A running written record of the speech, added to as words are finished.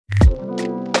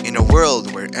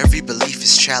world where every belief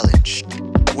is challenged,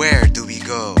 where do we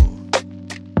go?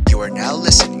 You are now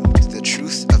listening to the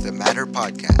Truth of the Matter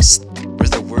podcast,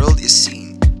 where the world is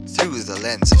seen through the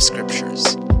lens of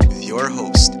scriptures, with your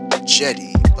host,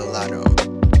 Jedi Balano.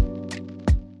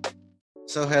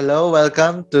 So hello,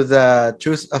 welcome to the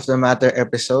Truth of the Matter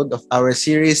episode of our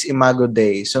series Imago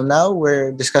Dei. So now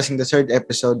we're discussing the third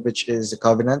episode, which is the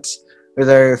covenants, with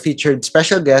our featured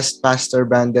special guest, Pastor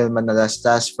Brandel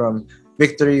Manalastas from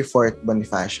Victory Fort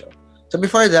Bonifacio. So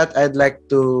before that, I'd like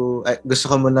to, gusto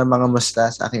ko muna mga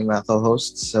musta sa aking mga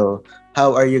co-hosts. So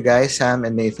how are you guys, Sam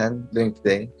and Nathan, doing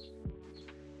today?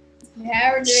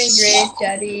 Yeah, we're doing great,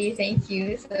 Jedi. Thank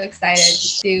you. So excited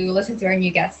to listen to our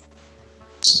new guest.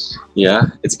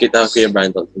 Yeah, it's good to have Kuya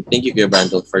Brandel. Thank you, Kuya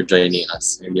Brandel, for joining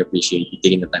us. I really appreciate you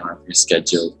taking the time out of your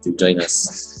schedule to join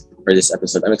us for this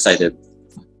episode. I'm excited.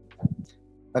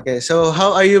 Okay, so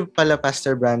how are you pala,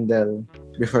 Pastor Brandel,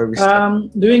 before we start?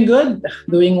 Doing good,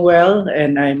 doing well,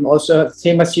 and I'm also,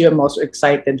 same as you, I'm also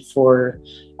excited for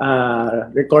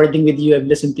recording with you. I've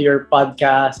listened to your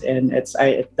podcast, and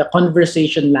the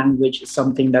conversation language is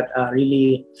something that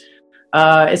really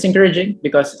is encouraging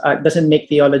because it doesn't make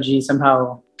theology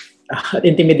somehow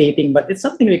intimidating, but it's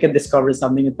something we can discover,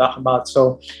 something to talk about.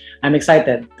 So I'm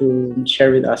excited to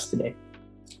share with us today.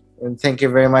 And thank you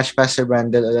very much, Pastor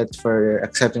Brandel, for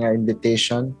accepting our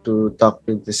invitation to talk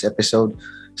with this episode.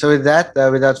 So with that,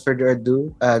 without further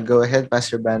ado, go ahead,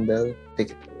 Pastor Brandel,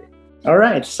 take it away. All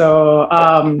right. So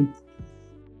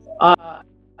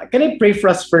can I pray for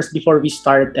us first before we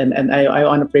start? And I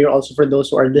want to pray also for those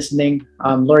who are listening.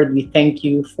 Lord, we thank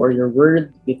you for your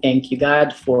word. We thank you,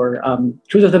 God, for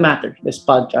Truth of the Matter, this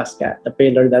podcast, God. I pray,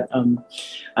 Lord, that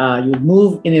you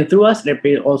move in and through us. And I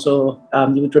pray also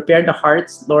you would prepare the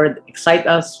hearts, Lord, excite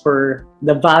us for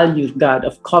the value, God,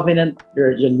 of covenant,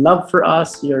 your love for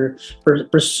us, your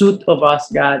pursuit of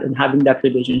us, God, and having that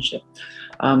relationship.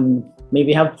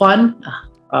 Maybe have fun.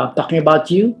 Talking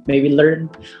about you, maybe learn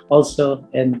also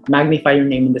and magnify your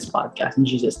name in this podcast in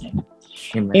Jesus' name.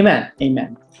 Amen.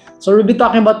 Amen. So we'll be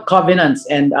talking about covenants,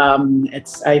 and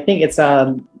I think it's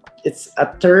a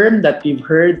term that we've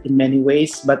heard in many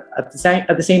ways, but at the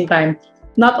same time,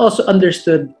 not also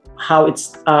understood how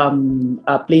it's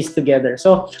placed together.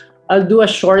 So I'll do a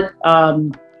short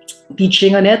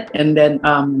teaching on it, and then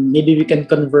maybe we can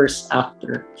converse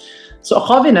after. So a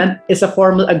covenant is a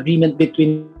formal agreement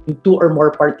between two or more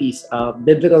parties.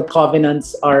 Biblical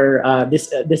covenants are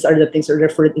these are the things that are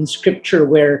referred in Scripture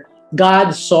where God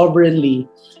sovereignly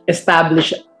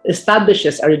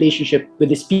establishes a relationship with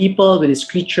His people, with His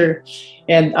creature,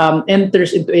 and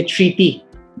enters into a treaty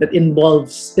that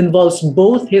involves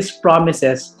both His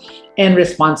promises and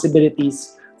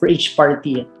responsibilities for each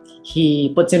party.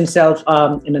 He puts Himself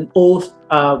in an oath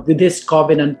with His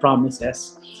covenant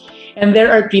promises. And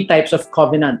there are three types of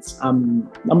covenants.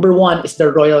 Number one is the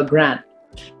royal grant.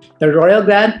 The royal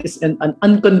grant is an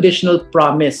unconditional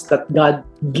promise that God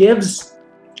gives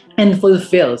and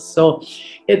fulfills. So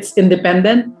it's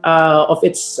independent of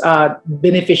its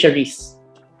beneficiaries.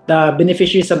 The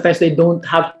beneficiaries, sometimes they don't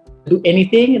have to do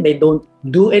anything. They don't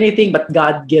do anything, but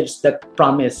God gives that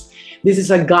promise. This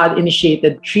is a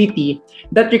God-initiated treaty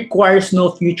that requires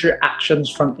no future actions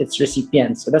from its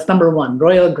recipients. So that's number one,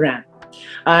 royal grant.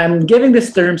 I'm giving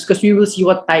these terms because we will see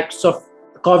what types of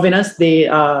covenants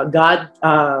God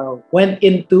went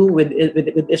into with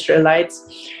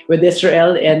Israelites, with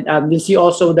Israel, and we'll see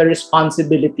also the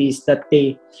responsibilities that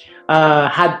they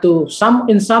had to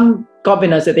in some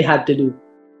covenants that they had to do.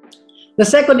 The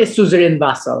second is suzerain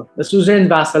vassal. The suzerain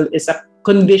vassal is a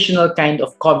conditional kind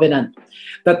of covenant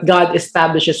that God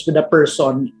establishes with a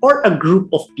person or a group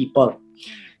of people.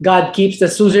 God keeps the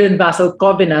suzerain vassal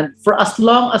covenant for as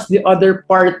long as the other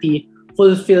party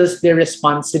fulfills their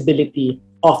responsibility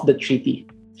of the treaty.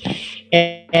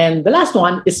 And the last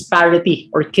one is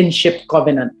parity or kinship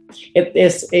covenant. It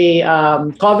is a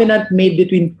covenant made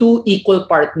between two equal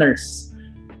partners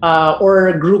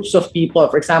or groups of people.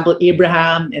 For example,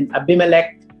 Abraham and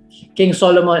Abimelech, King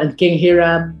Solomon and King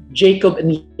Hiram, Jacob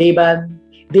and Laban,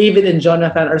 David and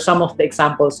Jonathan are some of the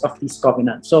examples of these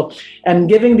covenants. So I'm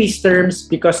giving these terms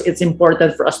because it's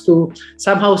important for us to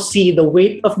somehow see the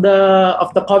weight of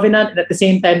the covenant, and at the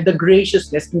same time the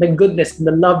graciousness and the goodness and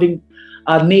the loving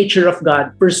nature of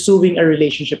God pursuing a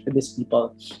relationship with His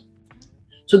people.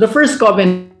 So the first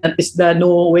covenant is the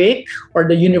Noahic or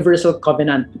the universal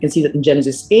covenant. You can see that in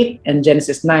Genesis 8 and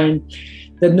Genesis 9.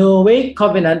 The Noahic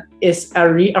covenant is a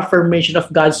reaffirmation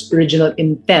of God's original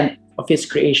intent of His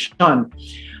creation.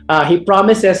 He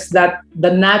promises that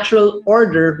the natural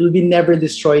order will be never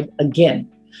destroyed again.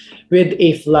 with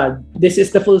a flood. This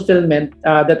is the fulfillment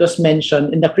that was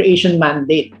mentioned in the creation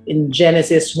mandate in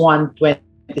Genesis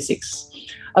 1:26.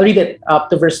 I'll read it up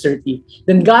to verse 30.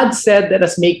 Then God said, let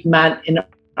us make man in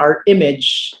our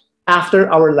image after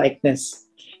our likeness,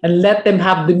 and let them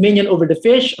have dominion over the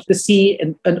fish of the sea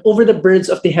and over the birds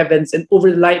of the heavens and over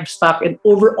the livestock and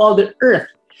over all the earth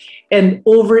and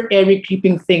over every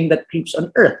creeping thing that creeps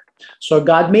on earth. So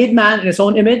God made man in his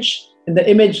own image. In the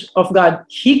image of God,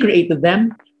 he created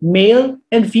them. Male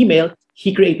and female,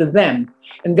 he created them.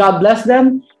 And God blessed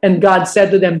them. And God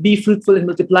said to them, be fruitful and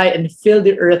multiply and fill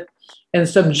the earth and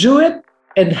subdue it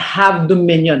and have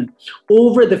dominion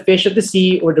over the fish of the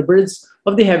sea, or the birds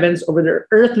of the heavens, over the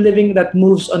earth living that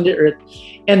moves on the earth.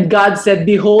 And God said,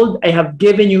 behold, I have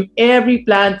given you every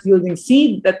plant yielding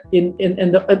seed that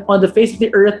on the face of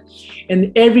the earth,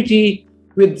 and every tree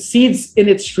with seeds in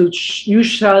its fruit, you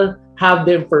shall have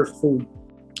them for food.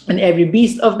 And every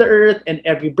beast of the earth, and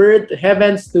every bird, the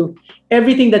heavens, to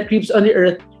everything that creeps on the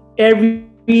earth, everything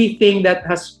that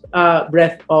has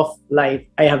breath of life,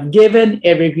 I have given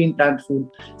every green plant food.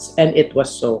 And it was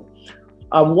so.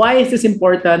 Why is this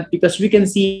important? Because we can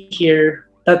see here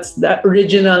that's the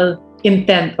original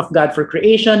intent of God for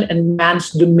creation and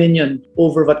man's dominion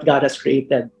over what God has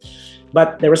created.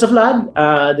 But there was a flood,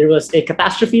 there was a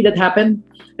catastrophe that happened,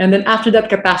 and then after that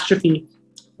catastrophe,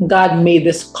 God made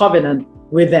this covenant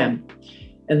with them.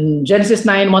 In Genesis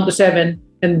 9:1-7,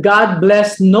 and God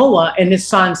blessed Noah and his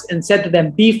sons and said to them,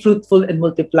 be fruitful and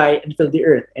multiply and fill the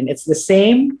earth. And it's the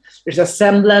same. There's a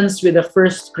semblance with the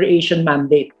first creation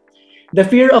mandate. The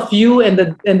fear of you and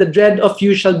the dread of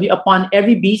you shall be upon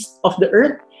every beast of the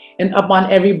earth and upon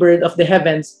every bird of the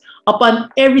heavens, upon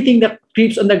everything that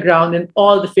creeps on the ground and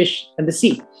all the fish and the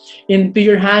sea. Into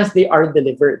your hands they are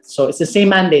delivered. So it's the same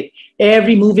mandate.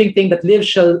 Every moving thing that lives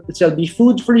shall be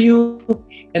food for you.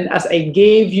 And as I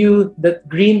gave you the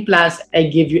green plants, I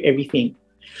give you everything.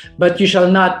 But you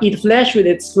shall not eat flesh with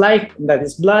its life, that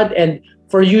is blood. And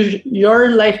for you,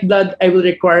 your lifeblood, I will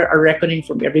require a reckoning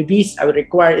from every beast. I will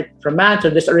require it from man. So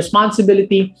there's a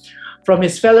responsibility from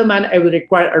his fellow man. I will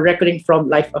require a reckoning from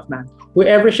life of man.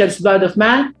 Whoever sheds blood of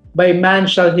man, by man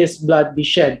shall his blood be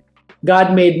shed.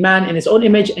 God made man in his own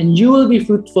image, and you will be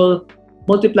fruitful,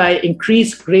 multiply,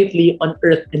 increase greatly on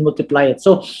earth, and multiply it.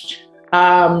 So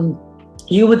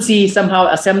you would see somehow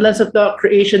a semblance of the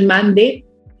creation mandate.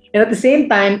 And at the same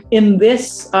time, in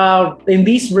these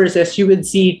verses, you would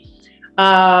see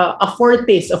a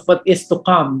foretaste of what is to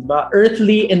come,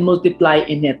 earthly and multiply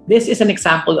in it. This is an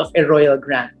example of a royal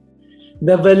grant.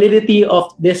 The validity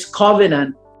of this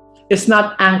covenant is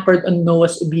not anchored on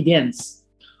Noah's obedience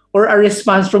or a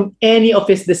response from any of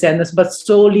his descendants, but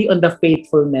solely on the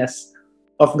faithfulness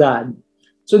of God.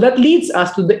 So that leads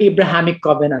us to the Abrahamic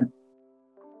covenant.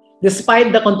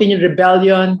 Despite the continued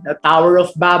rebellion, the Tower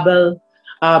of Babel,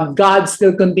 God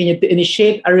still continued to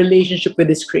initiate a relationship with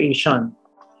his creation.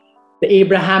 The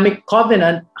Abrahamic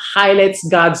covenant highlights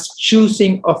God's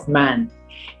choosing of man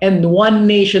and one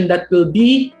nation that will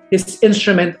be his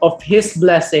instrument of his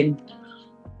blessing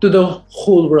to the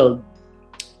whole world.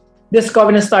 This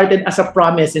covenant started as a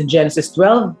promise in Genesis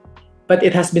 12, but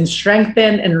it has been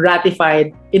strengthened and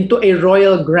ratified into a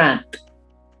royal grant,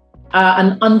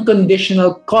 an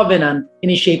unconditional covenant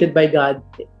initiated by God.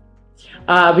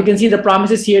 We can see the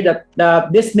promises here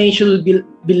that this nation will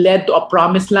be led to a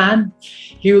promised land.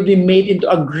 He will be made into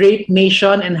a great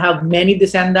nation and have many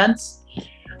descendants.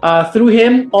 Through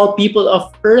him, all people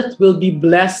of earth will be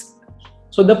blessed.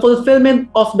 So the fulfillment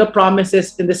of the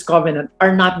promises in this covenant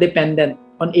are not dependent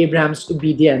on Abraham's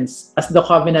obedience as the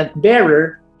covenant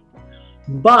bearer,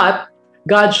 but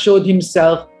God showed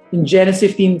himself in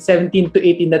Genesis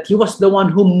 15:17-18 that he was the one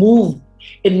who moved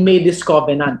and made this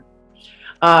covenant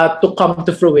to come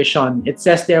to fruition. It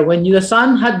says there, when the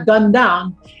sun had gone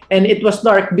down and it was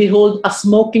dark, behold, a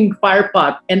smoking fire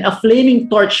pot and a flaming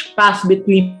torch passed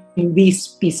between these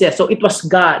pieces. So it was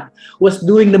God who was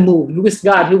doing the move. It was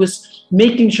God who was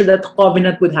making sure that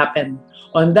covenant would happen.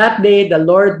 On that day, the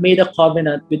Lord made a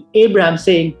covenant with Abraham,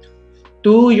 saying,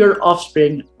 to your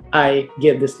offspring, I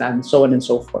give this land, so on and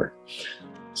so forth.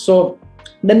 So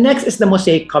the next is the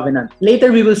Mosaic covenant.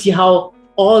 Later, we will see how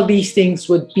all these things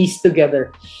would piece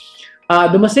together.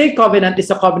 The Mosaic covenant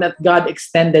is a covenant God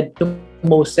extended to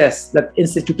Moses that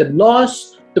instituted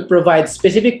laws to provide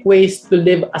specific ways to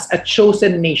live as a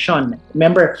chosen nation.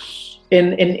 Remember,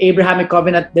 in Abrahamic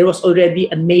covenant, there was already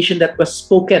a nation that was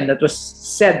spoken, that was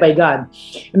said by God.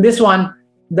 In this one,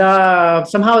 the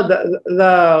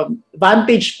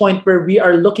vantage point where we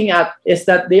are looking at is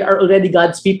that they are already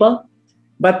God's people,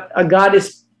 but God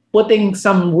is putting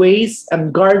some ways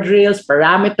and guardrails,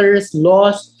 parameters,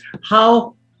 laws,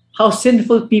 how how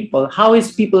sinful people, how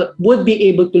his people would be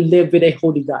able to live with a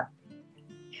holy God.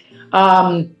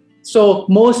 So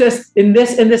Moses, in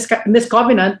this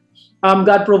covenant,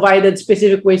 God provided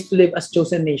specific ways to live as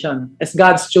chosen nation, as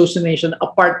God's chosen nation,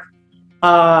 apart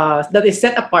that is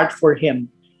set apart for Him.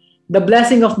 The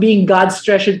blessing of being God's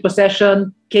treasured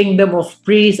possession, kingdom of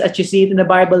priests, as you see it in the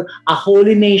Bible, a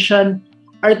holy nation,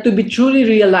 are to be truly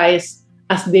realized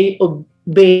as they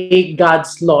obey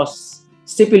God's laws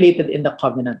stipulated in the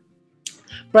covenant.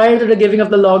 Prior to the giving of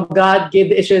the law, God gave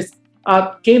the Israelites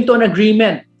came to an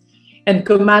agreement and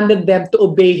commanded them to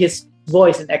obey His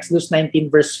voice in Exodus 19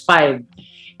 verse 5.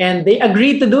 And they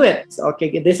agreed to do it. So,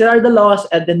 okay, these are the laws,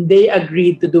 and then they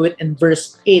agreed to do it in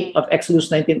verse 8 of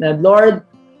Exodus 19. And the Lord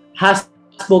has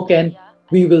spoken,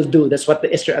 we will do. That's what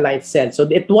the Israelites said. So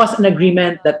it was an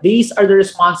agreement that these are the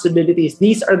responsibilities,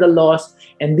 these are the laws,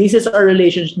 and this is our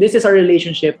relationship. This is our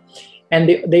relationship. And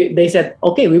they said,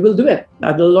 okay, we will do it.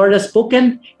 The Lord has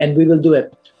spoken, and we will do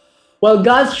it. While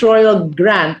God's royal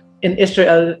grant in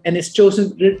Israel and His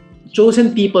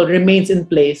chosen people remains in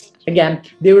place, again,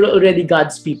 they were already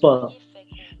God's people.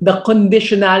 The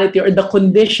conditionality or the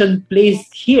condition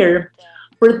placed here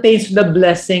pertains to the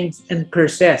blessings and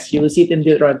curses. You will see it in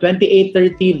Deuteronomy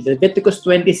 28:13, Leviticus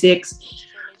 26,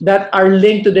 that are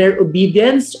linked to their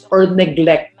obedience or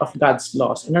neglect of God's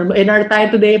laws. In our time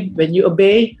today, when you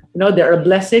obey, there are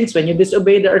blessings. When you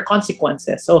disobey, there are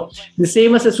consequences. So the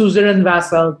same as a suzerain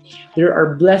vassal, there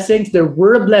are blessings. There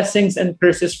were blessings and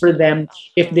curses for them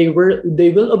if they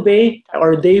will obey,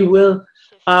 or they will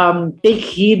take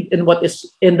heed in what is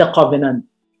in the covenant.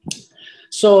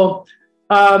 So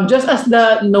just as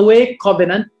the Noahic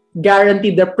covenant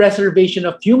guaranteed the preservation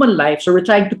of human life, so we're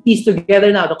trying to piece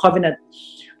together now the covenant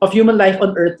of human life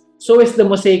on earth, so is the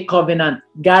Mosaic covenant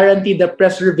guaranteed the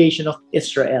preservation of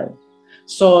Israel.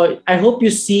 So I hope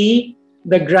you see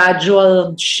the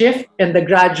gradual shift and the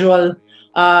gradual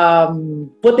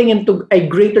putting into a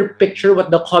greater picture what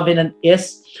the covenant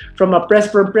is. From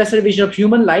preservation of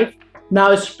human life, now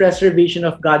it's preservation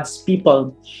of God's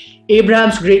people.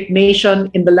 Abraham's great nation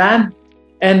in the land,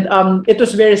 and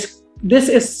this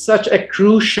is such a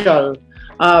crucial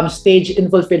stage in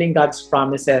fulfilling God's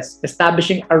promises,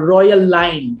 establishing a royal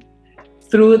line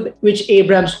through which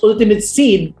Abraham's ultimate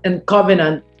seed and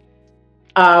covenant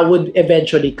would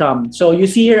eventually come. So you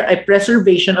see here a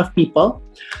preservation of people.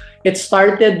 It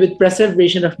started with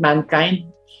preservation of mankind,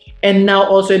 and now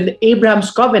also in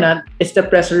Abraham's covenant is the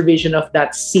preservation of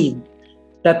that seed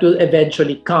that will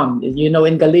eventually come.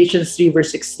 In Galatians 3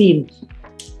 verse 16,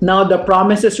 now the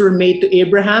promises were made to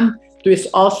Abraham, to his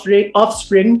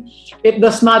offspring. It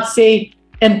does not say,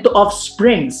 and to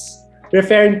offsprings,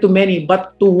 referring to many,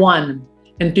 but to one,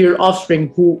 and to your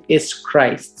offspring, who is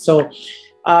Christ. So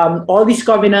all these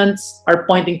covenants are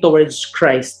pointing towards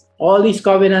Christ. All these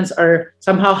covenants are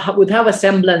somehow would have a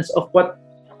semblance of what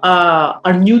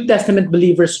our New Testament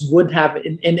believers would have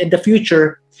in the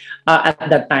future at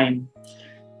that time.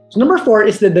 So number 4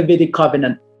 is the Davidic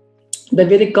covenant. The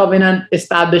Davidic covenant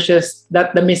establishes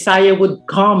that the Messiah would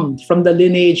come from the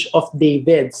lineage of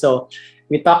David. So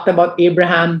we talked about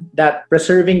Abraham, that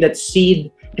preserving that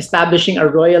seed, establishing a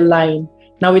royal line.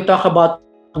 Now we talk about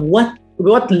what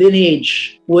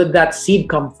lineage would that seed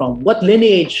come from? What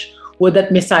lineage would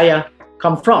that Messiah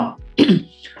come from?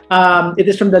 It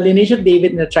is from the lineage of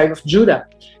David in the tribe of Judah.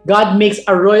 God makes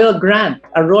a royal grant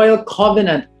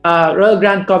covenant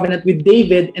with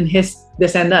David and his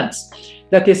descendants,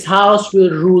 that his house will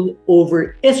rule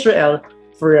over Israel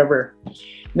forever.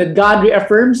 That God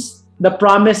reaffirms the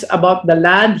promise about the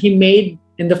land He made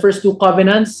in the first 2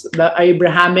 covenants, the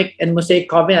Abrahamic and Mosaic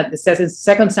covenant. It says in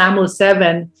 2 Samuel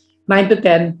 7,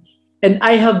 9-10, and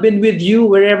I have been with you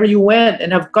wherever you went,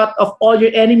 and have cut off all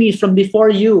your enemies from before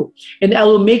you, and I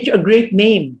will make you a great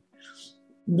name,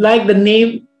 like the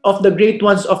name of the great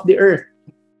ones of the earth.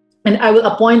 And I will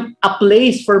appoint a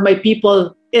place for my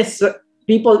people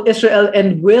Israel,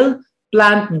 and will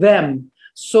plant them,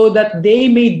 so that they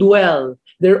may dwell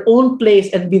their own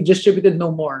place and be distributed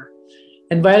no more.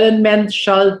 And violent men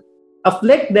shall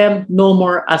afflict them no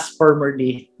more as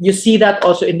formerly. You see that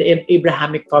also in the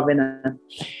Abrahamic covenant.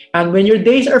 And when your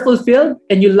days are fulfilled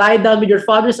and you lie down with your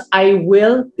fathers,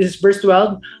 this is verse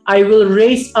 12, I will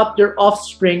raise up your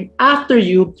offspring after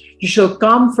you. You shall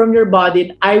come from your body,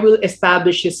 and I will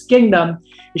establish His kingdom.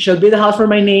 You shall build a house for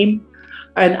my name,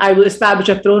 and I will establish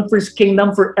a throne for His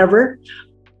kingdom forever.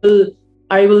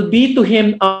 I will be to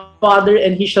him a father,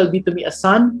 and he shall be to me a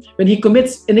son. When he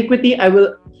commits iniquity, I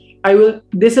will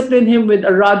discipline him with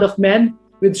a rod of men,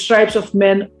 with stripes of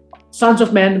men, sons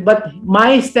of men. But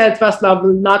my steadfast love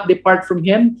will not depart from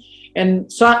him.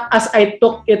 And so as I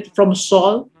took it from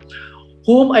Saul,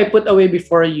 whom I put away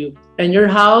before you, and your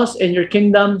house and your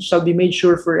kingdom shall be made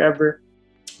sure forever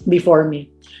before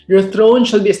me. Your throne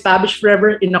shall be established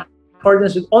forever in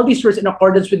accordance with all these words, in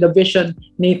accordance with the vision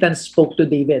Nathan spoke to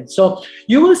David. So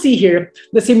you will see here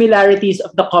the similarities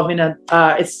of the covenant.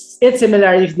 It's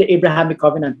similarities with the Abrahamic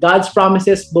covenant. God's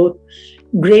promises, both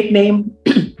great name,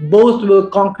 both will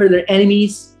conquer their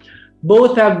enemies,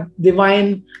 both have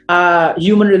divine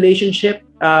human relationship,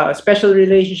 special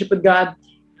relationship with God.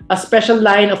 A special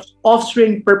line of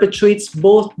offspring perpetuates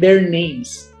both their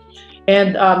names.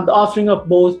 And the offspring of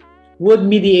both would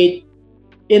mediate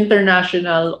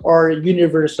international or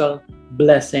universal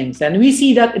blessings. And we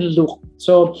see that in Luke.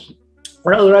 So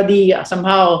we're already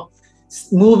somehow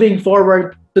moving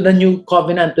forward to the new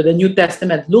covenant, to the New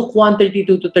Testament. Luke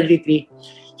 1:32 to 33.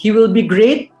 He will be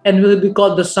great and will be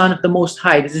called the Son of the Most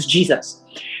High. This is Jesus.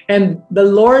 And the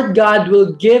Lord God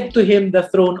will give to him the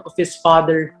throne of his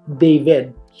father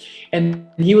David. And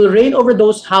he will reign over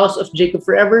those house of Jacob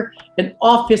forever, and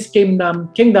of his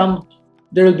kingdom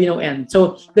there will be no end.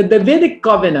 So the Davidic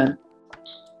covenant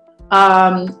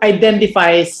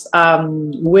identifies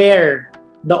where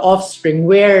the offspring,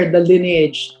 where the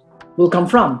lineage will come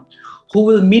from, who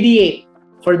will mediate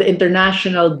for the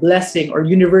international blessing or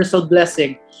universal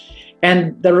blessing.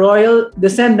 And the royal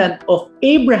descendant of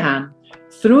Abraham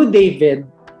through David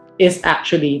is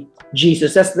actually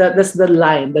Jesus. That's the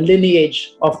line, the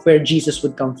lineage of where Jesus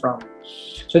would come from.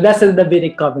 So that's the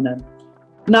Davidic covenant.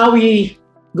 Now we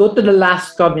go to the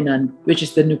last covenant, which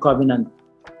is the new covenant.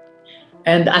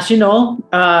 And as you know,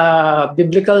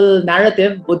 biblical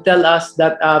narrative would tell us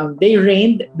that they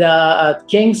reigned, the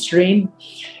kings reigned,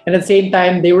 and at the same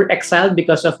time they were exiled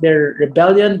because of their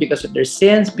rebellion, because of their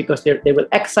sins, because they were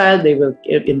exiled, they were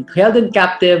held in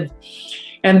captive.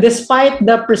 And despite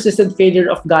the persistent failure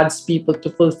of God's people to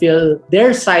fulfill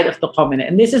their side of the covenant,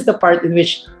 and this is the part in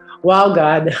which, wow,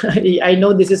 God, I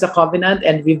know this is a covenant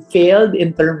and we've failed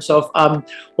in terms of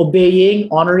obeying,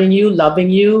 honoring you, loving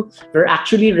you. We're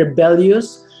actually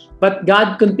rebellious, but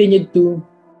God continued to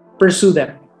pursue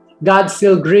them. God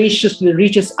still graciously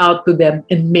reaches out to them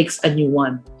and makes a new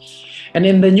one. And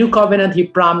in the new covenant, he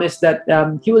promised that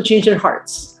he will change their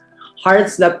hearts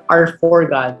that are for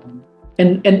God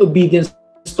and obedience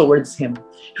towards him.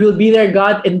 He will be their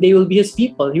God and they will be his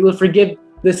people. He will forgive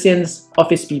the sins of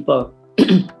his people.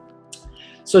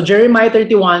 So Jeremiah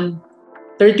 31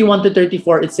 to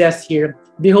 34, it says here,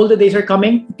 behold, the days are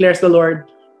coming, declares the Lord,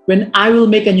 when I will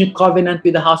make a new covenant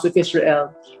with the house of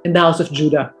Israel and the house of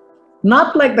Judah.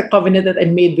 Not like the covenant that I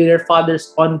made with their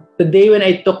fathers on the day when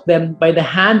I took them by the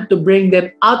hand to bring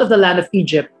them out of the land of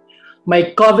Egypt.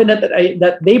 My covenant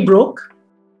that they broke.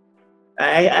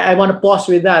 I want to pause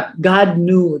with that. God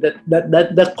knew that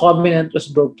the covenant was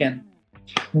broken.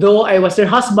 Though I was their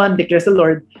husband, declares the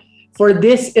Lord, for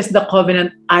this is the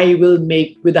covenant I will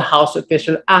make with the house of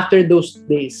Israel after those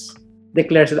days,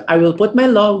 declares the Lord. I will put my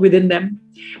law within them.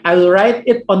 I will write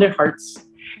it on their hearts,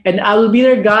 and I will be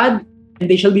their God, and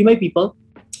they shall be my people.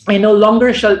 And no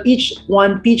longer shall each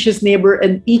one teach his neighbor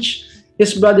and each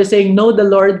his brother, saying, know the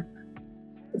Lord,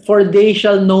 for they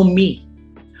shall know me.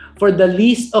 For the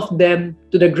least of them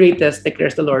to the greatest,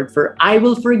 declares the Lord. For I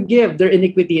will forgive their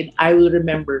iniquity and I will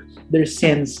remember their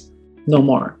sins no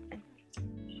more.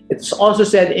 It's also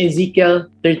said in Ezekiel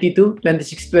 32,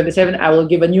 26, 27, I will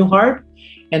give a new heart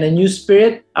and a new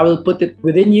spirit. I will put it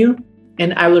within you,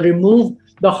 and I will remove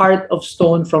the heart of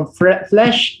stone from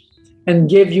flesh and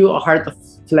give you a heart of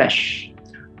flesh.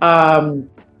 And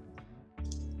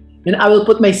I will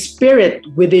put my spirit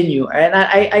within you. And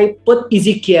I put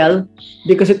Ezekiel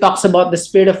because it talks about the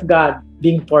Spirit of God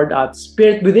being poured out.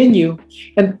 Spirit within you,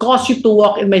 and cause you to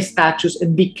walk in my statutes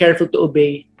and be careful to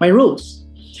obey my rules.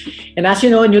 And as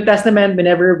you know, in New Testament,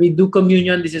 whenever we do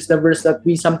communion, this is the verse that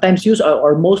we sometimes use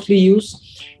or mostly use.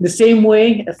 In the same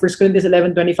way, 1 Corinthians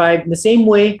 11:25, in the same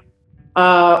way,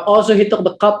 also he took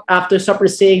the cup after supper,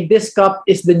 saying, this cup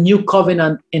is the new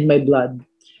covenant in my blood.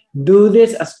 Do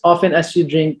this as often as you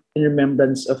drink in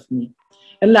remembrance of me.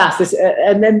 And last,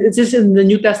 and then it's just in the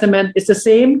New Testament. It's the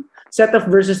same set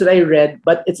of verses that I read,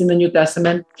 but it's in the New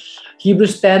Testament.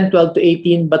 Hebrews 10:12 to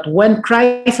 18. But when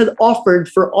Christ had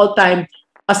offered for all time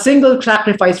a single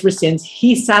sacrifice for sins,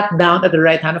 he sat down at the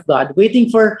right hand of God, waiting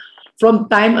from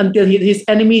time until his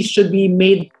enemies should be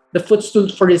made the footstool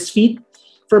for his feet.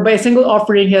 For by a single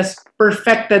offering he has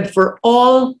perfected for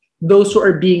all those who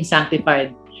are being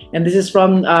sanctified. And this is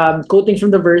from quoting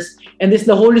from the verse. And this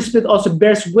the Holy Spirit also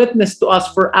bears witness to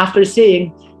us, for after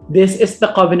saying, this is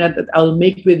the covenant that I'll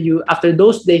make with you after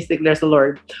those days, declares the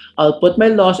Lord. I'll put my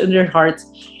laws in their hearts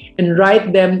and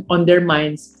write them on their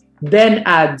minds. Then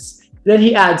adds, Then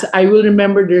he adds, I will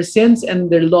remember their sins and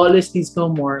their lawless deeds no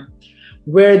more.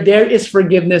 Where there is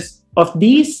forgiveness of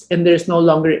these, and there's no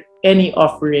longer any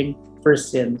offering for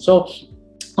sin. So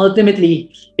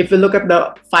ultimately, if we look at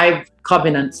the 5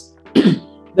 covenants,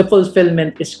 the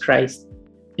fulfillment is Christ.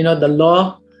 The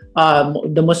law,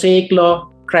 the Mosaic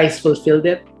law, Christ fulfilled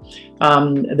it.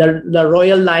 The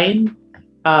royal line,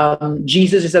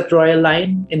 Jesus is that royal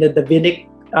line in the Davidic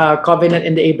covenant,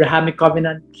 in the Abrahamic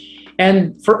covenant.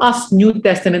 And for us New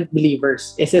Testament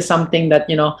believers, this is something that,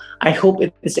 I hope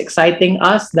it is exciting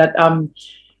us that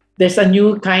there's a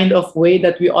new kind of way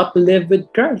that we ought to live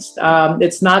with Christ.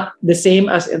 It's not the same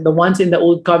as the ones in the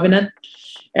old covenant.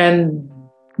 And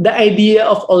the idea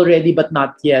of already but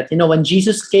not yet. When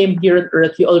Jesus came here on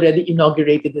earth, he already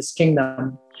inaugurated his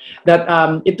kingdom. That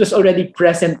it was already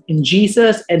present in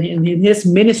Jesus and in his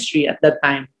ministry at that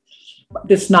time. But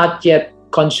it's not yet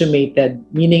consummated,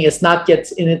 meaning it's not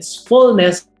yet in its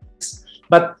fullness,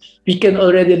 but we can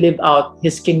already live out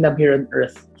his kingdom here on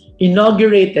earth.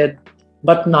 Inaugurated,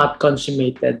 but not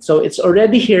consummated. So it's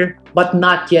already here, but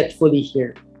not yet fully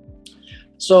here.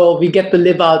 So we get to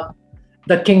live out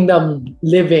the kingdom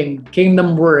living,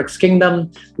 kingdom works,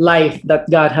 kingdom life that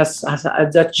God has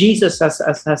that Jesus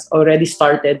has already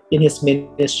started in his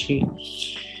ministry.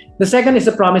 The second is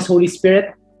the promised Holy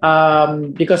Spirit.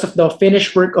 Because of the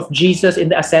finished work of Jesus in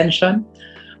the ascension,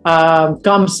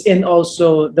 comes in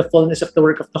also the fullness of the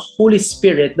work of the Holy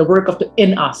Spirit, the work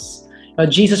in us.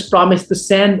 Jesus promised to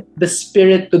send the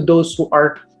Spirit to those who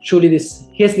are truly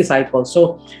his disciples.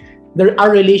 So our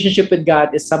relationship with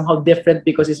God is somehow different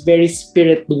because his very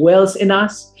Spirit dwells in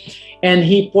us, and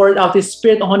he poured out his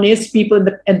Spirit on his people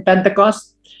in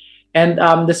Pentecost, and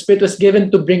the Spirit was given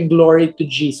to bring glory to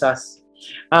Jesus.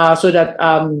 So that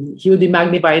he will be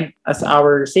magnified as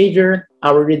our Savior,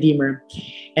 our Redeemer.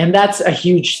 And that's a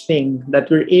huge thing, that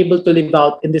we're able to live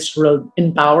out in this world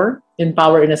in power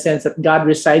in a sense that God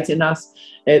resides in us,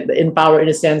 in power in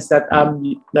a sense that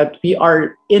that we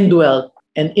are indwelt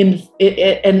and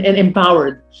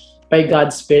empowered by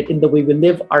God's Spirit in the way we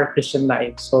live our Christian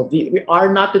lives. So we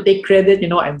are not to take credit,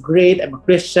 I'm great, I'm a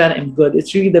Christian, I'm good.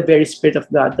 It's really the very Spirit of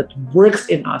God that works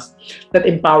in us, that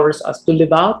empowers us to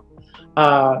live out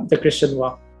the Christian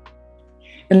walk.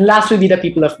 And last will be the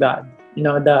people of God.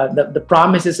 The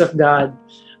promises of God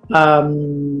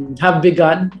have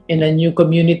begun in a new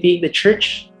community, the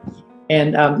church.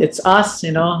 And it's us,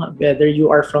 whether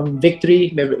you are from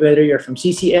Victory, whether you're from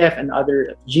CCF and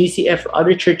other GCF or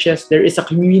other churches, there is a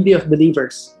community of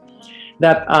believers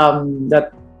that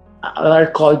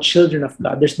are called children of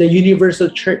God. There's the universal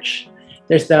church.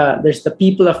 There's the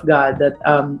people of God that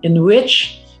in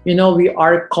which we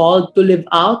are called to live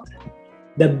out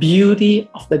the beauty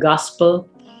of the gospel,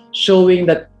 showing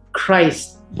that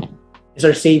Christ is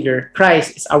our Savior,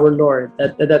 Christ is our Lord,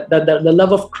 that the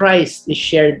love of Christ is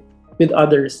shared with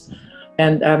others.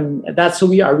 And that's who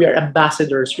we are. We are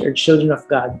ambassadors, we are children of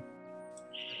God.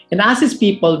 And as his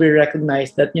people, we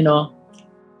recognize that,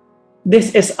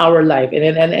 this is our life. And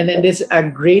it is a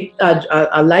great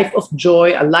a life of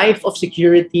joy, a life of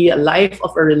security, a life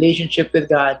of a relationship with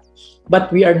God.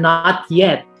 But we are not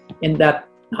yet in that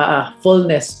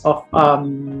fullness of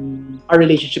our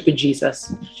relationship with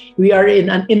Jesus. We are in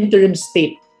an interim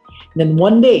state. And then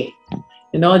one day,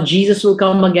 Jesus will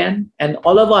come again. And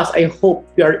all of us, I hope,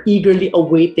 we are eagerly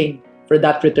awaiting for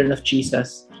that return of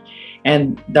Jesus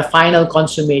and the final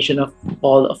consummation of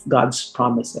all of God's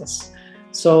promises.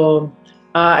 So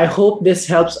I hope this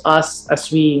helps us as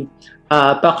we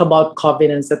talk about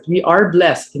covenants, that we are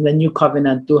blessed in the new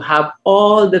covenant to have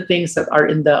all the things that are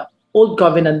in the old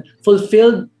covenant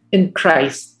fulfilled in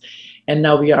Christ. And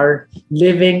now we are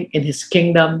living in his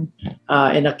kingdom,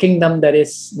 in a kingdom that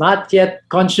is not yet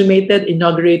consummated,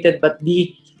 inaugurated, but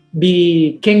the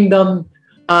kingdom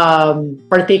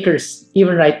partakers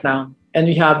even right now. And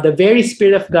we have the very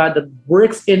Spirit of God that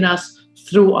works in us,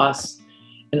 through us.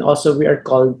 And also we are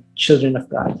called children of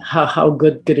God. How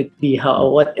good could it be?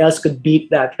 What else could beat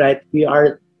that, right? We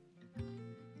are,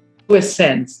 in a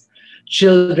sense,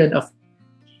 children of,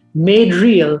 made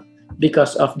real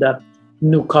because of the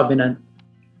new covenant.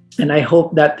 And I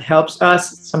hope that helps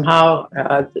us somehow.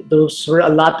 Those were a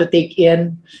lot to take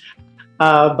in,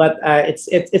 but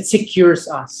it secures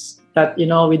us that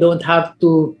we don't have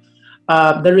to.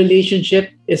 The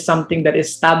relationship is something that is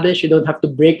established. You don't have to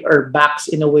break our backs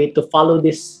in a way to follow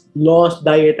these laws,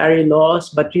 dietary laws,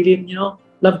 but really,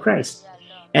 love Christ.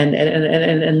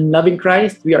 And loving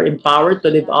Christ, we are empowered to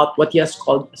live out what he has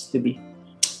called us to be.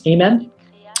 Amen.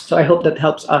 So I hope that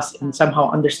helps us in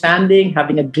somehow understanding,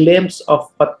 having a glimpse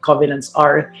of what covenants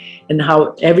are and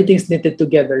how everything's knitted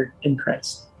together in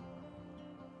Christ.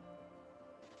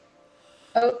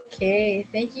 Okay,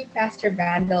 thank you, Pastor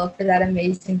Brandel, for that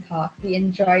amazing talk. We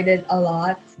enjoyed it a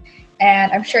lot,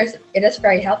 and I'm sure it is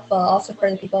very helpful also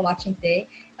for the people watching today.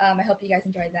 I hope you guys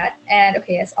enjoyed that. And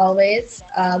okay, as always,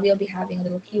 we'll be having a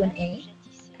little Q&A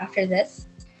after this.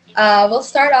 We'll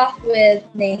start off with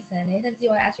Nathan. Nathan, do you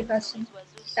want to ask your question,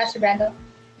 Pastor Brandel?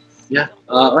 Yeah,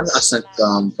 I want to ask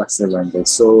Pastor Randall.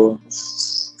 So,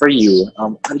 for you,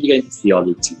 how did you get into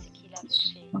theology?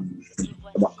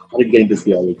 How did you get into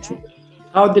theology?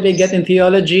 How did I get in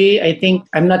theology? I think,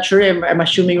 I'm not sure, I'm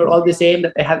assuming we're all the same,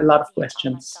 that I had a lot of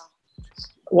questions.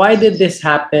 Why did this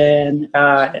happen?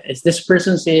 Is this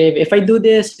person saved? If I do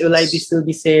this, will I still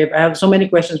be saved? I have so many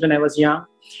questions when I was young.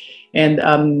 And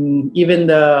even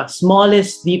the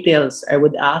smallest details I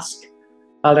would ask.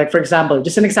 Like, for example,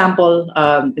 just an example,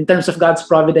 in terms of God's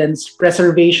providence,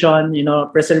 preservation,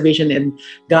 preservation, and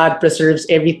God preserves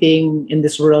everything in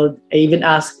this world. I even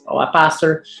asked a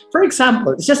pastor, for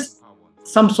example, it's just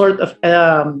some sort of,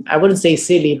 I wouldn't say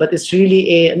silly, but it's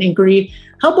really an inquiry.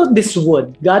 How about this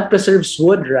wood? God preserves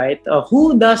wood, right?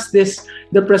 Who does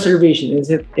the preservation?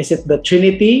 Is it the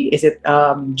Trinity? Is it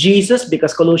Jesus?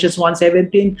 Because Colossians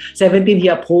 1:17, he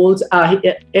upholds,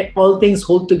 all things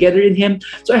hold together in him.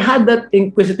 So I had that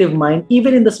inquisitive mind,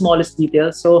 even in the smallest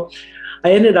details. So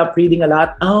I ended up reading a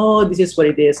lot. Oh, this is what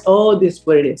it is. Oh, this is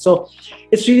what it is. So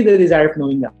it's really the desire of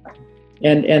knowing God.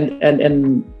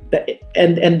 And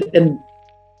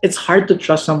it's hard to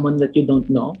trust someone that you don't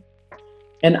know.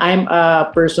 And I'm a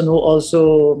person who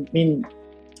also, been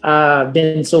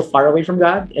so far away from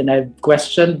God, and I've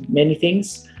questioned many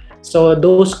things. So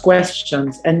those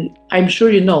questions, and I'm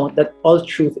sure you know that all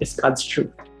truth is God's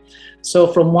truth. So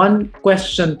from one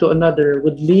question to another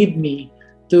would lead me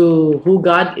to who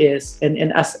God is, and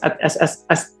as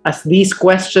these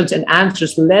questions and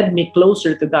answers led me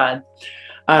closer to God,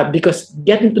 because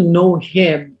getting to know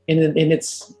Him in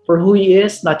its for who He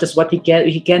is, not just what He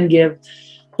can give,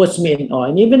 puts me in awe.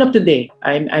 And even up to date,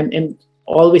 I'm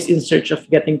always in search of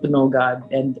getting to know God,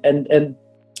 and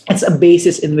it's a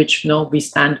basis in which we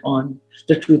stand on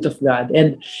the truth of God.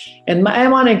 And I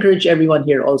want to encourage everyone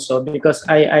here also, because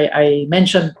I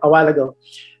mentioned a while ago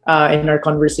in our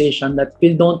conversation that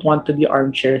we don't want to be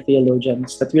armchair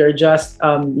theologians, that we are just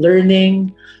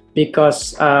learning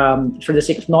because for the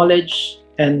sake of knowledge,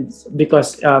 and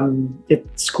because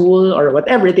it's school or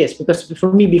whatever it is. Because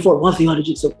for me before, wow,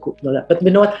 theology is so cool. But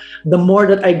you know what? The more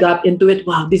that I got into it,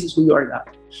 wow, this is who you are, God.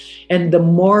 And the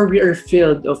more we are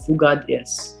filled of who God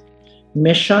is.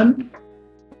 Mission,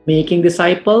 making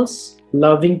disciples,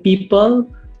 loving people,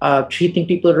 treating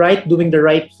people right, doing the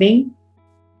right thing,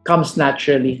 comes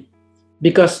naturally.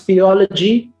 Because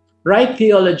theology, right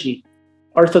theology,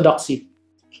 orthodoxy,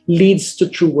 leads to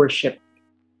true worship.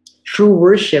 True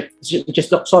worship, which is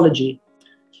doxology,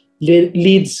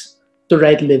 leads to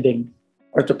right living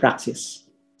or to praxis.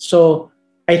 So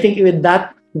I think with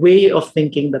that way of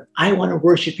thinking, that I want to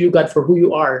worship you, God, for who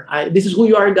you are. This is who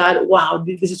you are, God. Wow,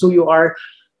 this is who you are.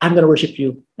 I'm going to worship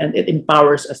you. And it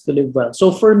empowers us to live well.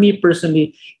 So for me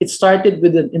personally, it started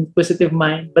with an inquisitive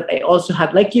mind, but I also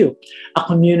had, like you, a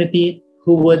community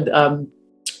who would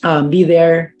be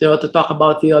there to talk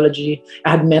about theology.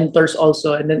 I had mentors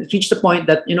also, and then it reached the point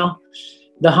that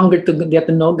the hunger to get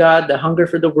to know God, the hunger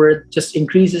for the Word, just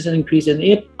increases and increases.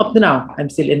 And up to now, I'm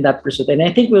still in that pursuit, and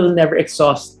I think we will never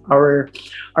exhaust our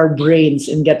brains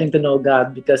in getting to know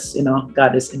God, because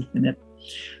God is infinite.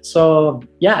 So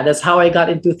yeah, that's how I got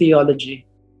into theology.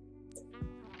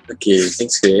 Okay,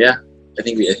 thanks, Kuya. Yeah, I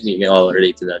think we can all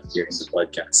relate to that here in the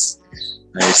podcast.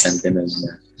 My sentiment.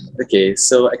 Yeah. Okay,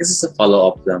 so I guess it's a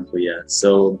follow-up lang, Kuya.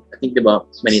 So I think about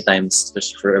many times,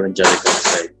 especially for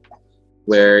evangelicals, right,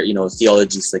 where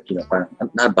theology is like parang,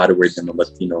 not a bad word naman, but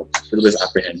a little bit of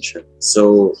apprehension.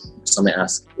 So some may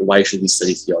ask, why should we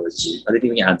study theology? How do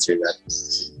we answer that?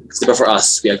 Because for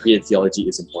us, we agree that theology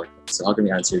is important. So how can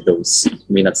we answer those who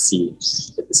may not see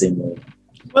it the same way?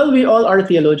 Well, we all are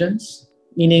theologians.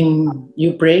 Meaning,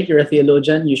 you pray, you're a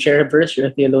theologian. You share a verse, you're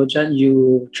a theologian.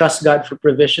 You trust God for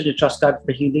provision, you trust God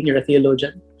for healing, you're a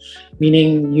theologian.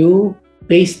 Meaning, you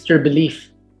based your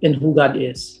belief in who God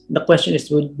is. The question is,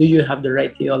 do you have the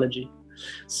right theology?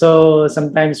 So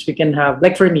sometimes we can have,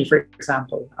 like for me, for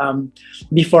example,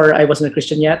 before I wasn't a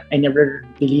Christian yet, I never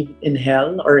believed in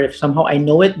hell, or if somehow I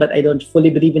know it, but I don't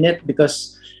fully believe in it,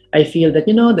 because I feel that,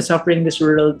 the suffering in this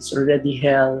world is already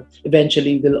hell.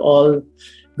 Eventually, we'll all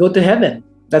go to heaven.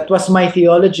 That was my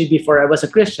theology before I was a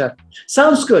Christian.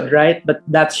 Sounds good, right? But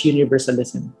that's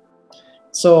universalism.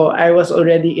 So I was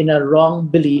already in a wrong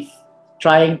belief,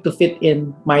 trying to fit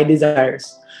in my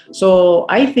desires. So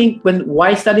I think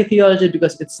why study theology?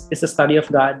 Because it's a study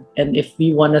of God. And if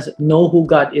we want to know who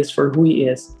God is for who He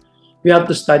is, We have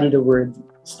to study the Word,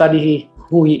 study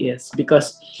who He is,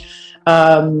 because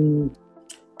um,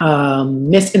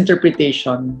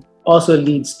 misinterpretation also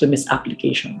leads to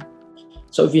misapplication.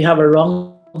 So if you have a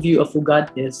wrong view of who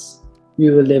God is,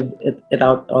 you will live it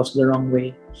out also the wrong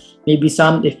way. Maybe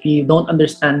some, if you don't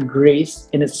understand grace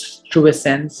in its truest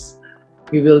sense,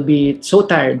 we will be so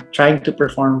tired trying to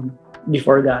perform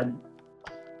before God,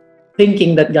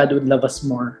 thinking that God would love us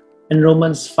more. And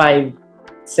Romans 5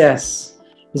 says,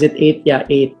 is it 8? Yeah,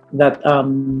 8, that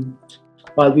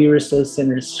while we were still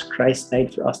sinners, Christ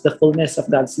died for us. The fullness of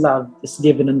God's love is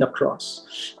given on the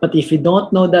cross. But if you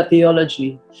don't know that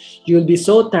theology, you'll be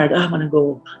so tired. I'm going to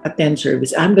go attend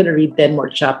service. I'm going to read 10 more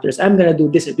chapters. I'm going to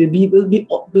do this.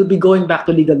 We'll be going back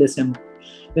to legalism.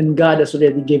 Then God has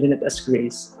already given it as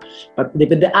grace. But with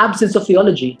the absence of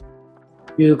theology,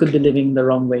 you could be living the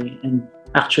wrong way and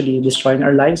actually destroying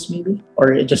our lives maybe,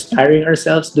 or just tiring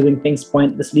ourselves, doing things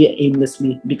pointlessly,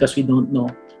 aimlessly, because we don't know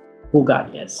who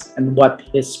God is and what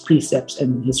His precepts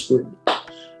and His word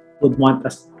would want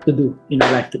us to do in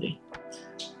our life today.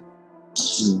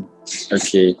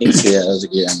 Okay, thanks, Kuya. That was a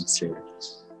good answer.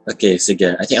 Okay,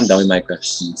 sige. I think I'm done with my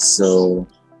questions. So,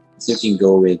 you can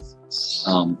go with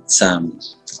Sam.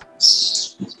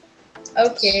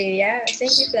 Okay, yeah.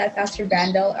 Thank you for that, Pastor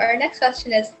Brandel. Our next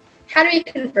question is, how do we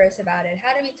converse about it?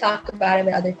 How do we talk about it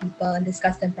with other people and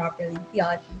discuss them properly?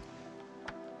 Theology.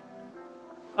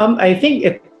 I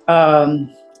think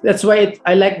that's why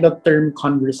I like the term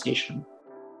conversation.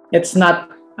 It's not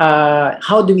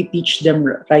how do we teach them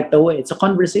right away. It's a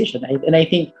conversation, and I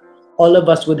think all of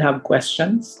us would have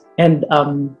questions, and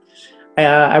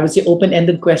I would say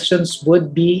open-ended questions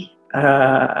would be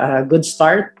a good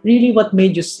start. Really, what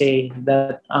made you say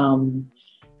that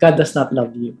God does not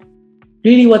love you?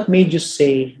 Really, what made you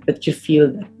say that you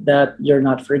feel that you're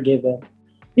not forgiven?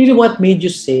 Really, what made you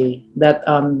say that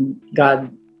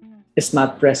God is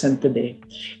not present today?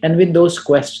 And with those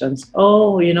questions,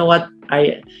 oh, you know what?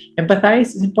 I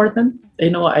empathize is important. You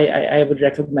know, I would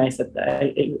recognize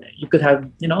that you could have,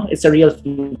 you know, it's a real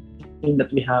feeling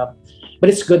that we have. But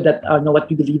it's good that know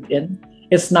what we believe in.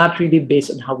 It's not really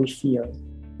based on how we feel.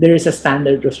 There is a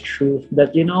standard of truth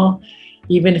that, you know,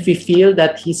 even if we feel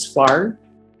that He's far,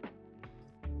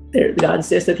 God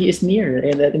says that He is near,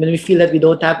 and that when we feel that we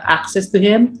don't have access to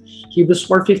Him, Hebrews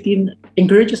 4:15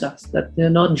 encourages us that, you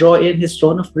know, draw in His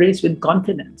throne of grace with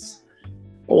confidence.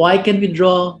 Why can we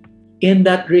draw in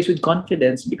that grace with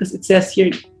confidence? Because it says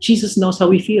here, Jesus knows how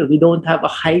we feel. We don't have a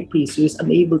high priest who is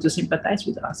unable to sympathize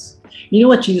with us. You know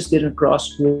what Jesus did on the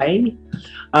cross? Why?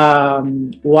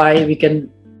 Why we can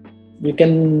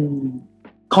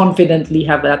confidently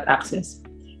have that access?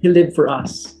 He lived for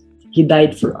us. He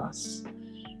died for us.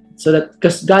 So that,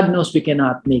 because God knows we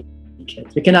cannot make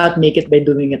it. We cannot make it by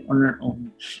doing it on our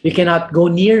own. We cannot go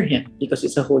near Him because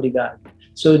it's a holy God.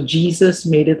 So Jesus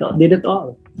did it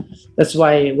all. That's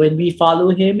why when we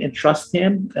follow Him and trust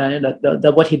Him,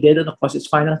 that what He did on the cross is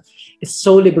final. It's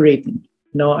so liberating.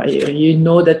 You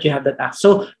know that you have that act.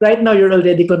 So right now you're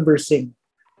already conversing,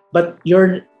 but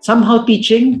you're somehow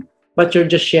teaching, but you're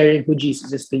just sharing who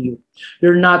Jesus is to you.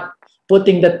 You're not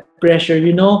putting that pressure.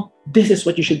 You know, this is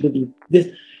what you should believe.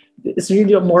 It's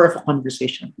really more of a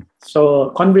conversation. So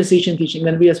conversation teaching,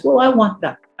 then we ask, well, I want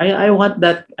that. I want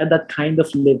that kind of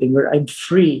living where I'm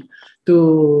free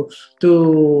to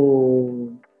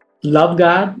love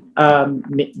God,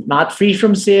 not free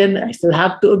from sin. I still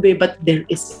have to obey, but there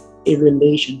is a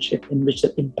relationship in which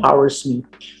that empowers me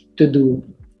to do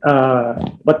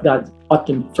what God ought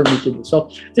for me to do. So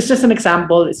this is just an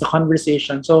example. It's a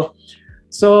conversation. So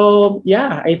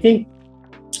yeah, I think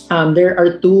there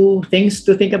are two things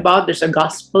to think about. There's a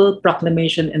gospel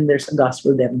proclamation and there's a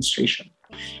gospel demonstration.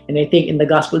 And I think in the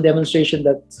gospel demonstration,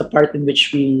 that's the part in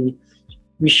which we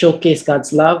showcase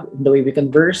God's love in the way we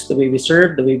converse, the way we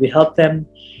serve, the way we help them.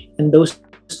 And those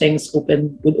things would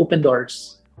open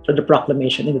doors for the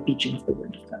proclamation and the teaching of the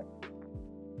Word of God.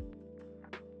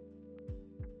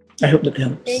 I hope that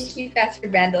helps. Thank you, Pastor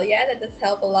Brandel. Yeah, that does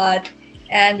help a lot.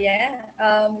 And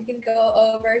yeah, we can go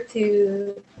over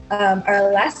to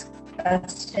our last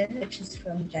question, which is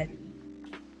from Jenny.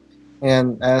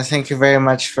 And thank you very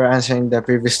much for answering the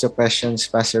previous two questions,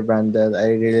 Pastor Brandel.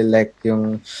 I really like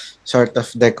yung sort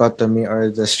of dichotomy or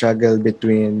the struggle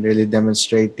between really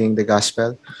demonstrating the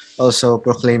gospel, also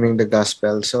proclaiming the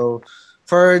gospel. So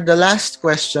for the last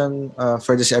question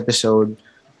for this episode,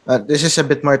 this is a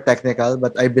bit more technical,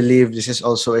 but I believe this is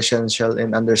also essential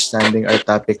in understanding our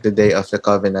topic today of the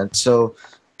covenant. So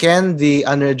can the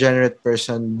unregenerate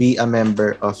person be a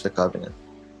member of the covenant?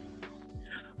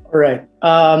 All right.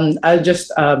 I'll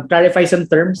just clarify some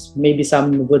terms. Maybe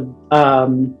some would,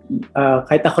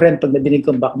 kahit ako rin, pag nadinig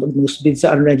ko, baka mag-newsbid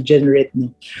sa unregenerate. No?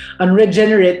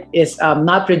 Unregenerate is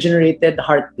not regenerated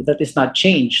heart that is not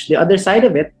changed. The other side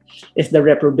of it is the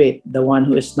reprobate, the one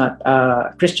who is not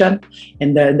Christian.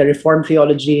 And the Reformed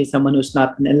theology is someone who's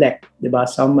not an elect, diba?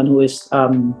 Someone who's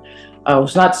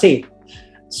not saved.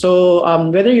 So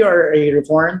whether you're a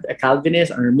Reformed, a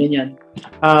Calvinist, or Arminian,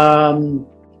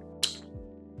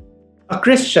 a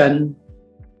Christian,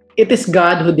 it is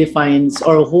God who defines,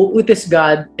 or who it is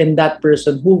God and that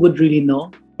person who would really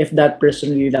know if that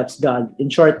person really loves God. In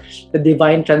short, the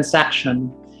divine transaction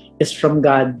is from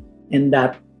God and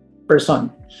that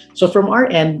person. So from our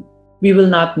end, we will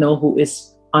not know who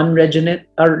is unregenerate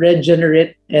or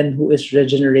regenerate and who is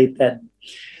regenerated.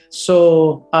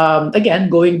 So again,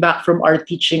 going back from our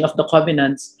teaching of the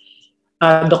covenants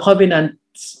are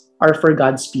for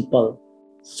God's people.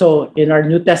 So in our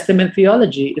New Testament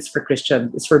theology, it's for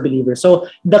Christians, it's for believers. So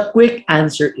the quick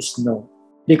answer is no,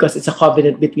 because it's a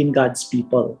covenant between God's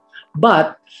people.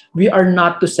 But we are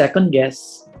not to second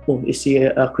guess, oh, is he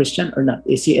a Christian or not?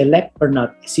 Is he elect or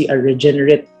not? Is he a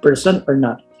regenerate person or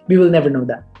not? We will never know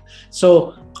that.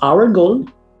 So our goal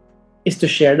is to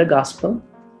share the gospel,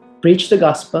 preach the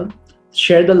gospel,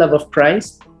 share the love of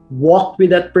Christ, walk with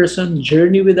that person,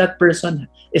 journey with that person,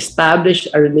 establish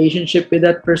a relationship with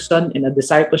that person in a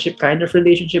discipleship kind of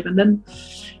relationship, and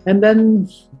then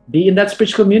be in that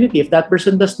spiritual community. If that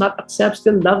person does not accept,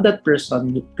 still love that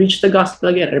person. You preach the gospel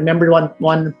again. I remember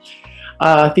one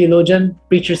theologian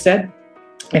preacher said,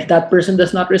 if that person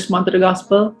does not respond to the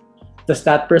gospel, does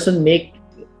that person make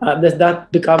a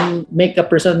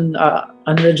person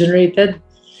unregenerated?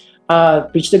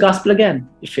 Preach the gospel again.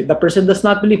 If the person does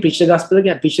not believe, preach the gospel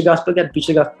again, preach the gospel again, preach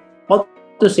the gospel. All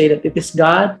to say that it is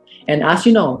God, and as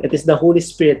you know, it is the Holy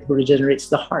Spirit who regenerates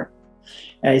the heart.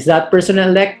 Is that person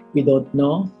elect? We don't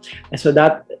know. And so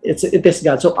that it is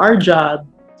God. So our job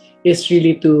is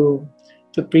really to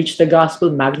preach the gospel,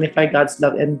 magnify God's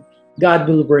love, and God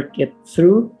will work it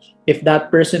through. If that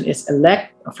person is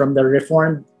elect from the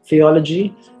Reformed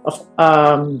theology of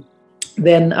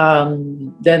then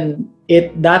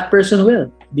that person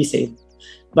will be saved.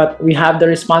 But we have the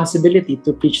responsibility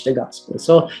to preach the gospel.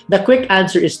 So the quick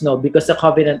answer is no, because the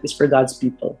covenant is for God's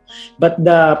people. But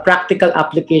the practical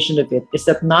application of it is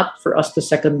that not for us to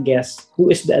second guess who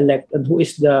is the elect and who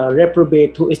is the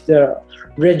reprobate, who is the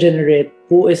regenerate,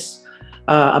 who is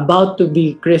about to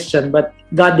be Christian, but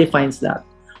God defines that.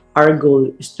 Our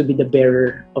goal is to be the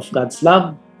bearer of God's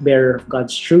love, bearer of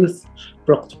God's truth,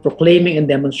 proclaiming and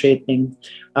demonstrating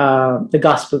the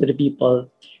gospel to the people.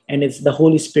 And it's the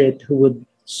Holy Spirit who would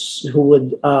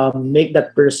make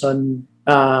that person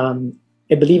a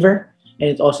believer, and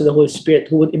it's also the Holy Spirit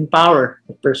who would empower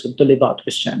the person to live out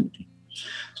Christianity.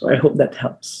 So I hope that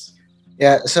helps.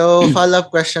 Yeah, so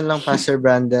follow-up question lang, Pastor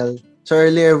Brandel. So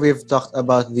earlier we've talked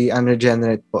about the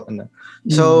unregenerate po. No?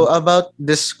 So about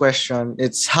this question,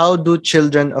 it's how do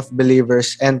children of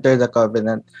believers enter the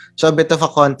covenant? So a bit of a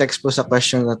context po sa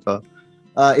question na to.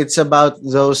 It's about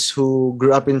those who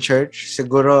grew up in church.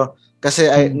 Siguro, kasi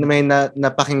may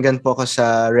napakinggan po ko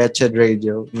sa Wretched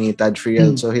Radio ni Tad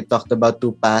Friel. So he talked about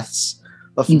two paths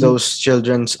of those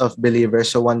children of believers.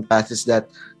 So one path is that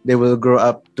they will grow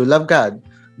up to love God.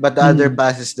 But the other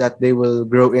path is that they will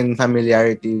grow in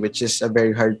familiarity, which is a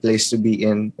very hard place to be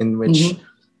in which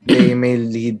they may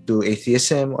lead to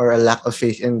atheism or a lack of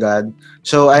faith in God.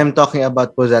 So I'm talking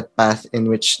about po that path in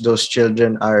which those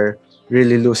children are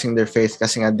really losing their faith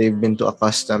kasi nga they've been too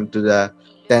accustomed to the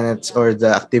tenets or the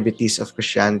activities of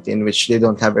Christianity in which they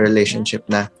don't have a relationship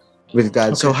na with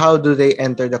God. Okay. So how do they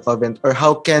enter the covenant, or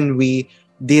how can we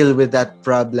deal with that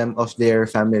problem of their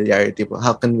familiarity?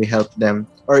 How can we help them?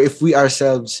 Or if we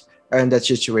ourselves are in that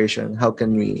situation, how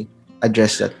can we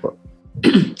address that?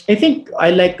 I think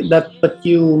I like that, but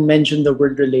you mentioned the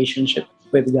word relationship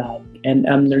with God. And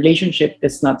the relationship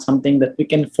is not something that we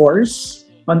can force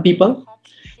on people.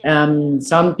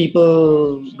 Some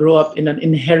people grow up in an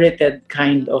inherited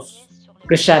kind of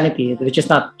Christianity, which is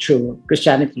not true.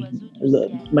 Christianity,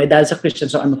 my dad's a Christian,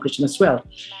 so I'm a Christian as well.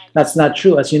 That's not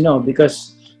true, as you know,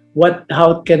 because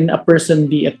how can a person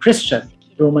be a Christian?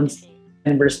 Romans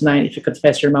 10 verse 9, if you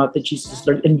confess your mouth that Jesus is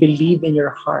Lord and believe in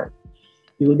your heart,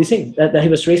 you will be saved. That he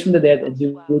was raised from the dead, and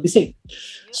you will be saved.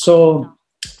 So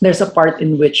there's a part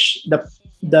in which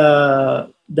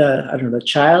the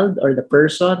child or the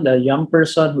person, the young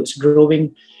person who is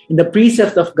growing in the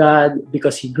precept of God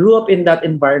because he grew up in that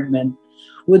environment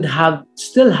would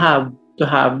still have to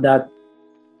have that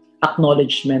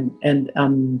acknowledgement and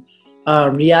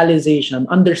realization,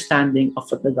 understanding of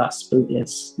what the gospel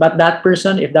is. But that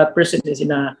person, if that person is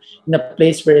in a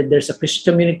place where there's a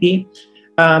Christian community,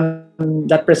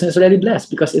 that person is already blessed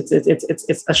because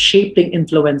it's a shaping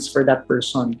influence for that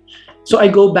person. So I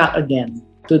go back again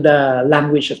to the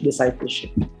language of discipleship.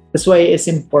 That's why it's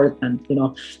important.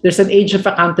 There's an age of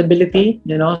accountability.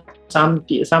 Some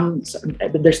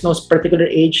there's no particular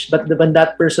age, but when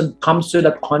that person comes to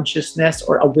that consciousness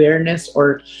or awareness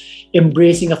or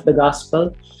embracing of the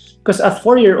gospel, because a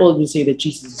 4-year-old would say that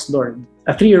Jesus is Lord.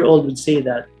 A 3-year-old would say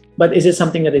that. But is it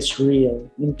something that is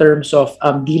real in terms of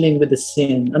dealing with the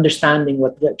sin, understanding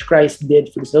what Christ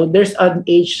did for us? So there's an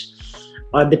age,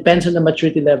 depends on the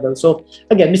maturity level. So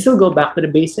again, we still go back to the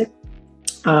basic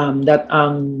that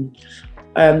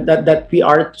we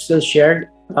are still shared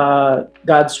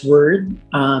God's word.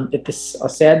 It is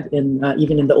said in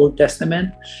even in the Old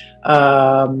Testament,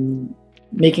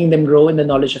 making them grow in the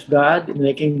knowledge of God,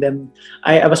 making them.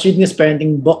 I was reading this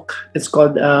parenting book. It's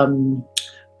called.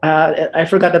 I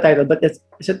forgot the title, but is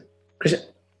it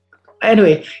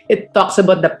anyway, it talks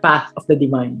about the path of the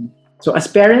divine. So as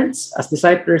parents, as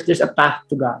disciples, there's a path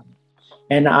to God.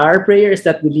 And our prayer is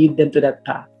that we lead them to that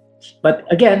path. But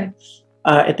again,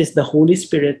 it is the Holy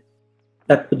Spirit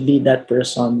that would lead that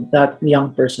person, that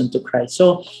young person to Christ.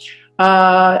 So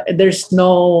there's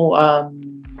no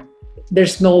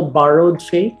borrowed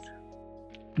faith,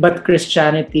 but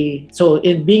Christianity. So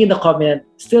in being in the covenant,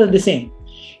 still the same.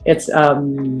 It's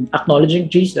acknowledging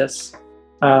Jesus,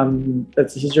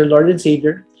 that He's your Lord and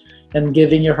Savior, and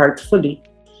giving your heart fully,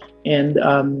 and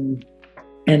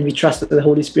we trust that the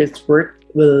Holy Spirit's work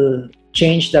will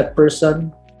change that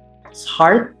person's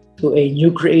heart to a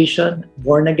new creation,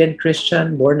 born again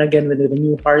Christian, born again with a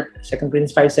new heart. 2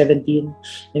 Corinthians 5:17,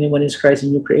 anyone is Christ, a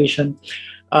new creation.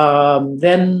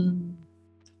 Then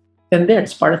there,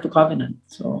 it's part of the covenant.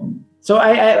 So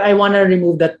I want to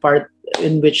remove that part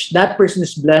in which that person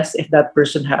is blessed if that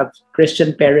person have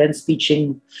Christian parents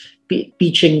teaching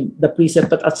the precept,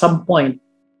 but at some point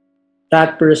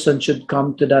that person should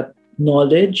come to that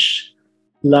knowledge,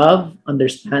 love,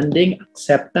 understanding,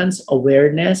 acceptance,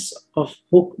 awareness of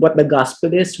what the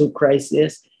gospel is, who Christ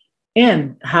is,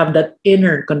 and have that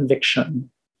inner conviction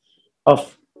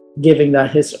of giving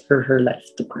his or her life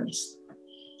to Christ.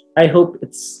 I hope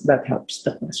that helps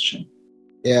the question.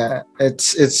 Yeah,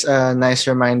 it's a nice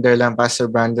reminder lang, Pastor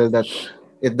Brandel, that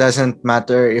it doesn't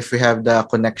matter if we have the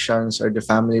connections or the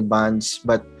family bonds,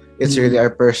 but it's really our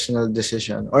personal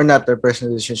decision, or not our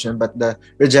personal decision, but the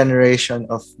regeneration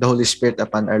of the Holy Spirit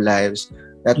upon our lives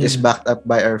that is backed up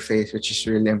by our faith, which is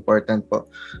really important po.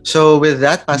 So with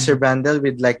that, Pastor Brandel,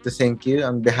 we'd like to thank you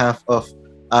on behalf of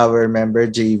our member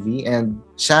JV and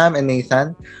Sam and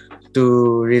Nathan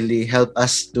to really help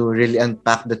us to really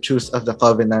unpack the truth of the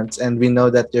covenants. And we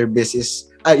know that your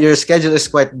schedule is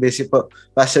quite busy po,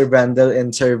 Pastor Brandel,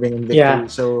 in serving in Victory. Yeah.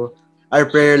 So our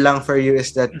prayer lang for you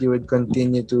is that you would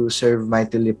continue to serve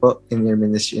mightily po in your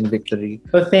ministry in Victory.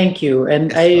 Well, thank you.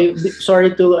 And I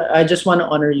just want to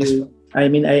honor you. I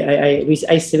mean, we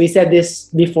said this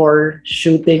before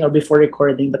shooting or before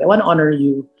recording, but I want to honor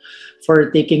you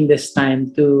for taking this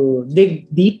time to dig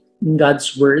deep in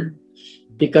God's word,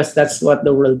 because that's what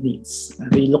the world needs.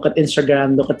 We look at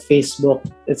Instagram, look at Facebook.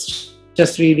 It's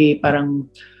just really parang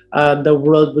the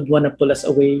world would want to pull us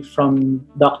away from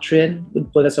doctrine,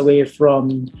 would pull us away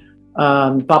from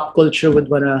pop culture, would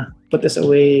want to put us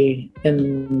away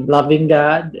in loving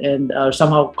God and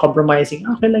somehow compromising.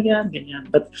 Okay lang yan, ganyan.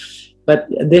 But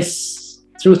this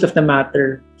truth of the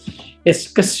matter is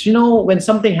because, when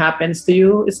something happens to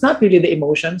you, it's not really the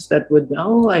emotions that would,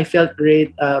 I felt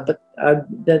great, but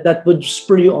that would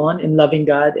spur you on in loving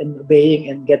God and obeying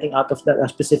and getting out of that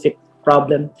specific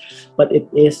problem. But it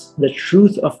is the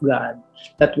truth of God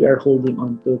that we are holding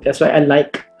on to. That's why I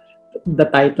like the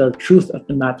title, Truth of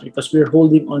the Matter, because we're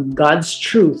holding on God's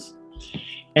truth.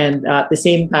 And at the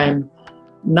same time,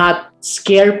 not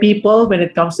scare people when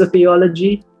it comes to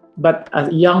theology, but as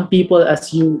young people,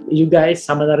 as you guys,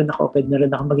 sama na rin ako, pwede na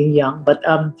rin ako maging young, but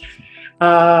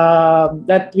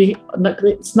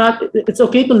it's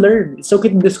okay to learn. It's okay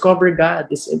to discover God.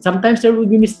 Sometimes there will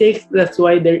be mistakes. That's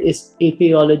why there is a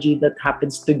theology that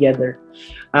happens together.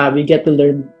 We get to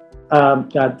learn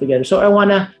God together. So I want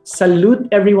to salute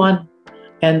everyone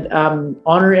and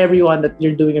honor everyone that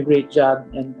you're doing a great job.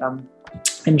 And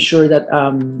I'm sure that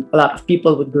a lot of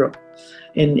people would grow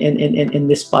in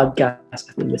this podcast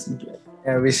if they listen to it.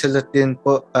 Yeah, we salute din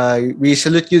po. We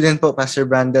salute you din po, Pastor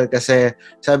Brandel, kasi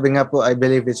sabi nga po, I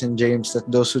believe it's in James that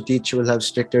those who teach will have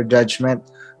stricter judgment.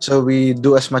 So we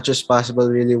do as much as possible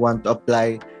really want to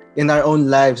apply in our own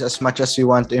lives as much as we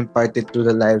want to impart it to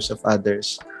the lives of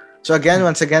others. So again,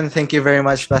 once again, thank you very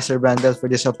much, Pastor Brandel, for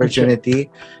this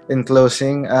opportunity. In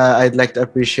closing, I'd like to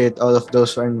appreciate all of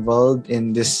those who are involved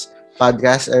in this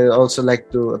podcast. I would also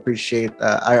like to appreciate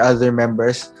our other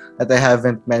members that I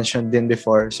haven't mentioned in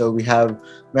before. So we have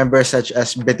members such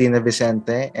as Bettina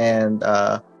Vicente and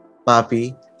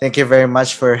Papi. Thank you very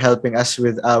much for helping us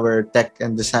with our tech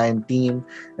and design team.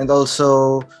 And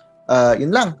also, yun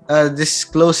lang. This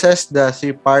closes the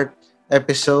three-part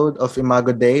episode of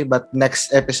Imago Day, but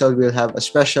next episode we'll have a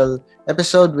special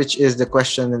episode which is the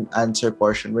question and answer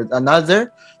portion with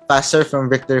another pastor from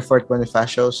Victory Fort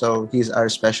Bonifacio. So he's our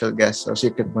special guest. So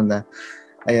secret muna.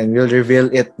 Ayan, we'll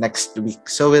reveal it next week.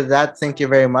 So with that, thank you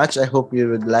very much. I hope you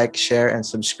would like, share, and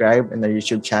subscribe in our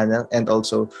YouTube channel and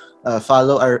also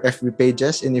follow our FB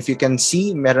pages. And if you can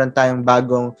see, meron tayong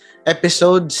bagong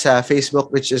episodes sa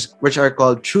Facebook which are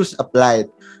called Truth Applied.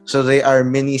 So they are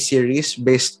mini series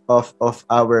based off of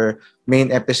our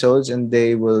main episodes, and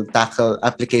they will tackle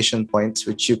application points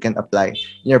which you can apply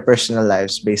in your personal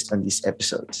lives based on these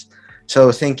episodes.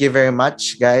 So thank you very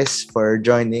much, guys, for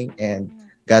joining, and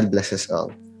God bless us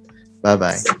all. Bye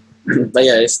bye. Bye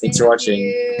guys. Thanks for Thank watching.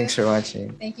 you. Thanks for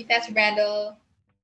watching. Thank you, Pastor Brandel.